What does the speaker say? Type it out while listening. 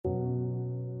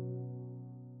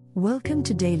Welcome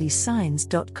to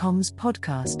dailysigns.com's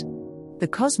podcast. The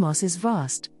cosmos is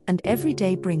vast, and every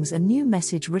day brings a new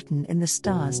message written in the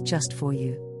stars just for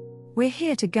you. We're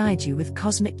here to guide you with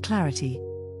cosmic clarity.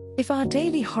 If our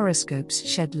daily horoscopes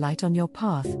shed light on your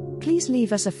path, please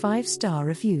leave us a 5-star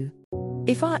review.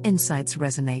 If our insights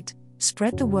resonate,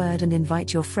 spread the word and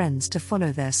invite your friends to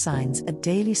follow their signs at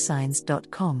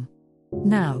dailysigns.com.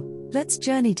 Now, let's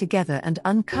journey together and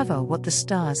uncover what the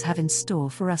stars have in store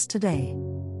for us today.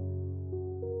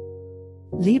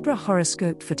 Libra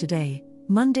horoscope for today,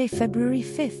 Monday, February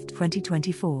 5,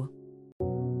 2024.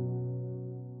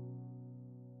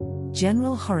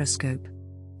 General horoscope.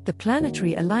 The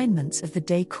planetary alignments of the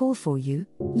day call for you,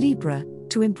 Libra,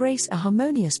 to embrace a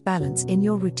harmonious balance in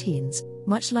your routines,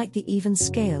 much like the even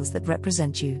scales that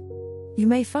represent you. You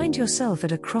may find yourself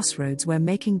at a crossroads where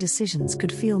making decisions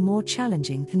could feel more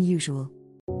challenging than usual.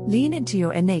 Lean into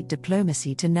your innate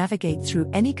diplomacy to navigate through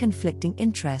any conflicting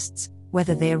interests,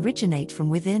 whether they originate from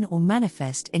within or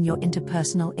manifest in your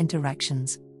interpersonal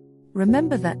interactions.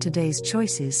 Remember that today's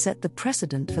choices set the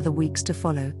precedent for the weeks to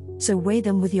follow, so weigh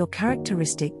them with your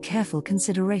characteristic careful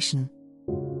consideration.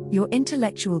 Your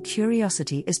intellectual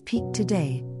curiosity is piqued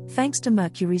today, thanks to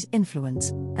Mercury's influence,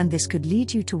 and this could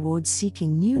lead you towards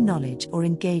seeking new knowledge or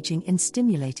engaging in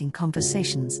stimulating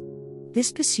conversations.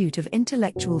 This pursuit of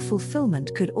intellectual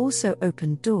fulfillment could also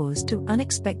open doors to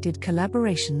unexpected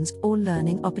collaborations or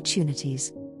learning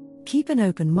opportunities. Keep an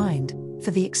open mind,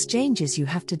 for the exchanges you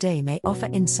have today may offer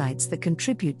insights that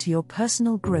contribute to your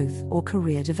personal growth or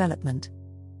career development.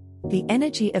 The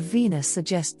energy of Venus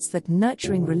suggests that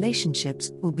nurturing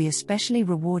relationships will be especially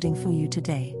rewarding for you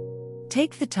today.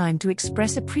 Take the time to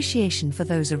express appreciation for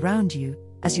those around you,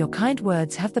 as your kind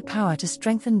words have the power to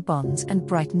strengthen bonds and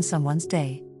brighten someone's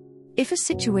day. If a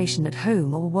situation at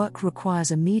home or work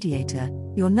requires a mediator,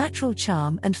 your natural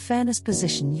charm and fairness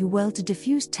position you well to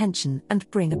diffuse tension and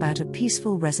bring about a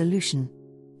peaceful resolution.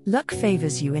 Luck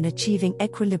favors you in achieving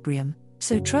equilibrium,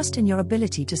 so trust in your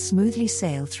ability to smoothly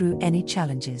sail through any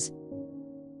challenges.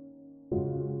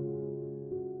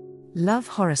 Love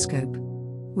horoscope.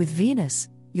 With Venus,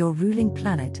 your ruling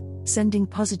planet, sending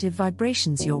positive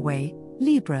vibrations your way,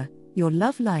 Libra, your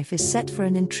love life is set for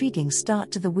an intriguing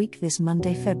start to the week this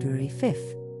Monday, February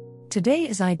 5th. Today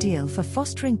is ideal for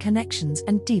fostering connections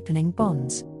and deepening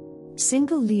bonds.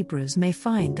 Single Libras may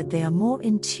find that they are more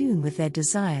in tune with their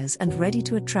desires and ready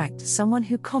to attract someone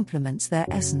who complements their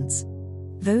essence.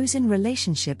 Those in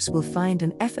relationships will find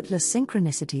an effortless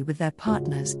synchronicity with their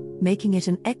partners, making it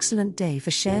an excellent day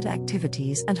for shared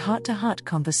activities and heart-to-heart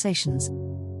conversations.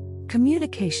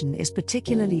 Communication is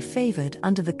particularly favored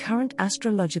under the current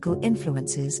astrological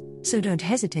influences, so don't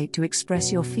hesitate to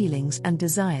express your feelings and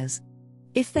desires.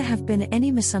 If there have been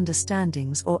any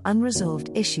misunderstandings or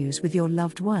unresolved issues with your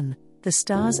loved one, the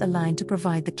stars align to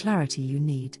provide the clarity you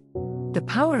need. The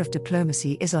power of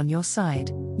diplomacy is on your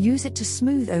side. Use it to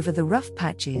smooth over the rough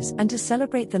patches and to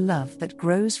celebrate the love that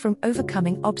grows from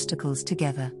overcoming obstacles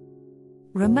together.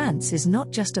 Romance is not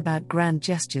just about grand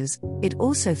gestures, it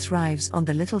also thrives on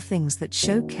the little things that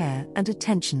show care and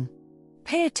attention.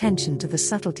 Pay attention to the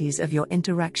subtleties of your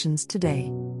interactions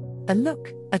today. A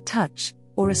look, a touch,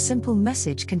 or a simple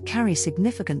message can carry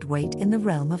significant weight in the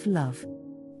realm of love.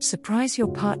 Surprise your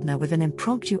partner with an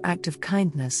impromptu act of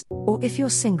kindness, or if you're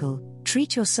single,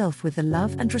 treat yourself with the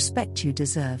love and respect you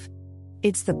deserve.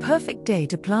 It's the perfect day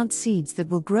to plant seeds that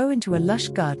will grow into a lush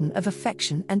garden of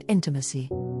affection and intimacy.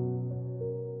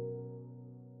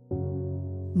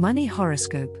 Money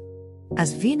horoscope.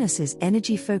 As Venus's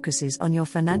energy focuses on your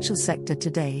financial sector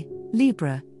today,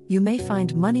 Libra, you may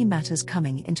find money matters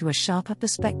coming into a sharper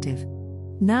perspective.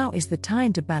 Now is the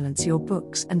time to balance your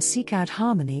books and seek out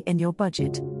harmony in your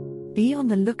budget. Be on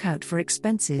the lookout for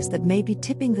expenses that may be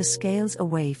tipping the scales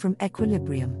away from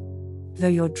equilibrium. Though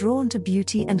you're drawn to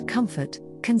beauty and comfort,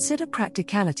 consider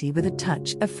practicality with a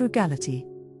touch of frugality.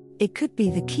 It could be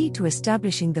the key to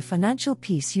establishing the financial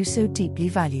peace you so deeply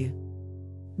value.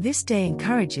 This day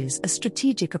encourages a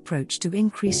strategic approach to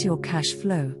increase your cash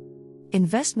flow.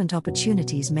 Investment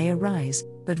opportunities may arise,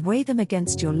 but weigh them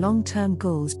against your long-term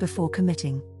goals before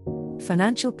committing.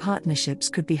 Financial partnerships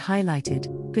could be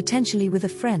highlighted, potentially with a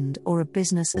friend or a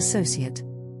business associate.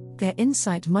 Their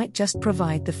insight might just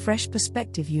provide the fresh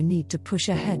perspective you need to push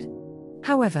ahead.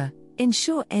 However,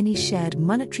 ensure any shared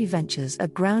monetary ventures are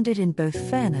grounded in both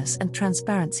fairness and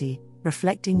transparency,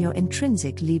 reflecting your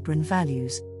intrinsic Libran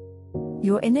values.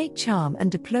 Your innate charm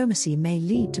and diplomacy may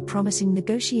lead to promising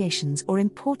negotiations or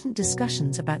important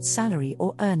discussions about salary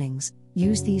or earnings.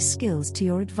 Use these skills to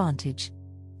your advantage.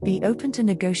 Be open to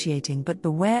negotiating but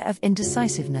beware of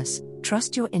indecisiveness,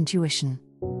 trust your intuition.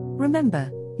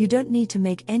 Remember, You don't need to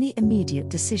make any immediate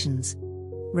decisions.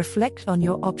 Reflect on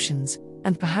your options,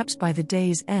 and perhaps by the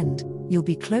day's end, you'll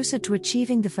be closer to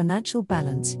achieving the financial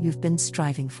balance you've been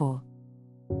striving for.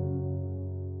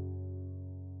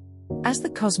 As the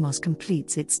cosmos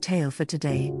completes its tale for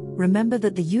today, remember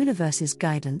that the universe's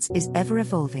guidance is ever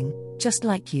evolving, just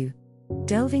like you.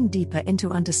 Delving deeper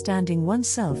into understanding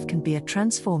oneself can be a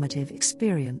transformative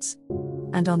experience.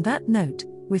 And on that note,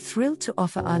 we're thrilled to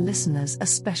offer our listeners a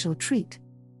special treat.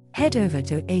 Head over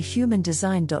to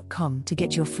ahumandesign.com to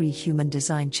get your free human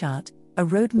design chart, a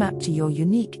roadmap to your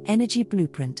unique energy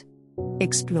blueprint.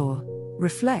 Explore,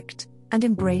 reflect, and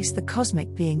embrace the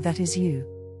cosmic being that is you.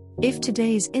 If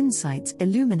today's insights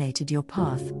illuminated your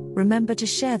path, remember to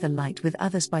share the light with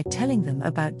others by telling them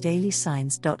about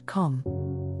dailysigns.com.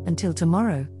 Until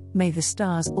tomorrow, may the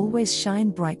stars always shine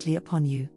brightly upon you.